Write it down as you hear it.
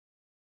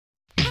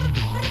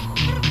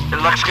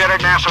looks good at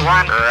NASA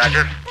 1.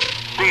 Roger.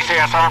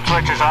 DCS arm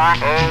switch is on.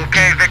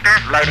 Okay, Victor.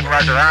 Lighting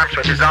laser arm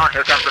switch is on.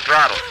 Here comes the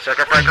throttle.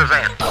 Circuit breaker's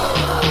in.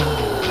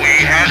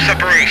 We have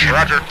separation.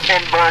 Roger.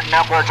 Inboard and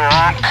outboards are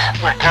on.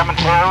 We're coming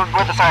forward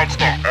with the side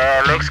steer.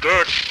 Looks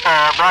good.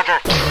 Roger.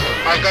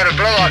 I've got a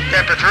blowout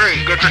temp to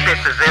 3. Get your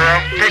pitch to 0.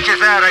 Pitch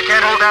is out. I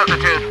can't hold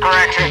altitude.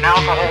 Correction,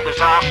 alpha hold is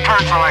off.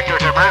 Turn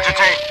selectors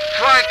emergency.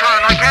 Flight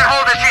con, I can't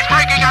hold it. She's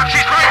breaking up.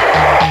 She's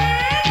breaking.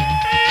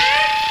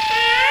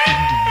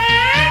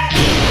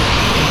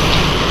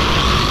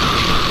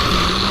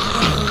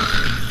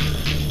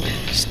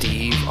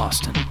 Steve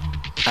Austin,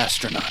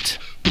 astronaut,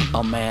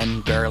 a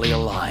man barely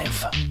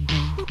alive.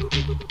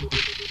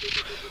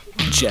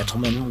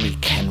 Gentlemen, we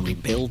can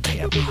rebuild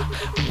him.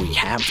 We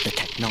have the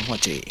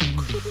technology.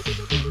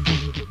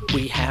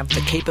 We have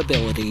the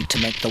capability to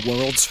make the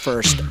world's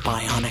first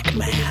bionic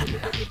man.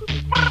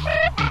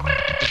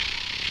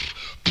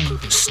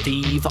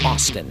 Steve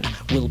Austin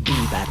will be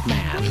that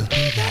man.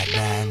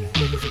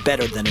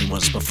 Better than he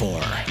was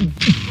before.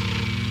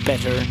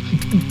 Better,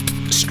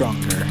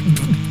 stronger,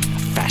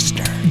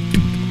 faster.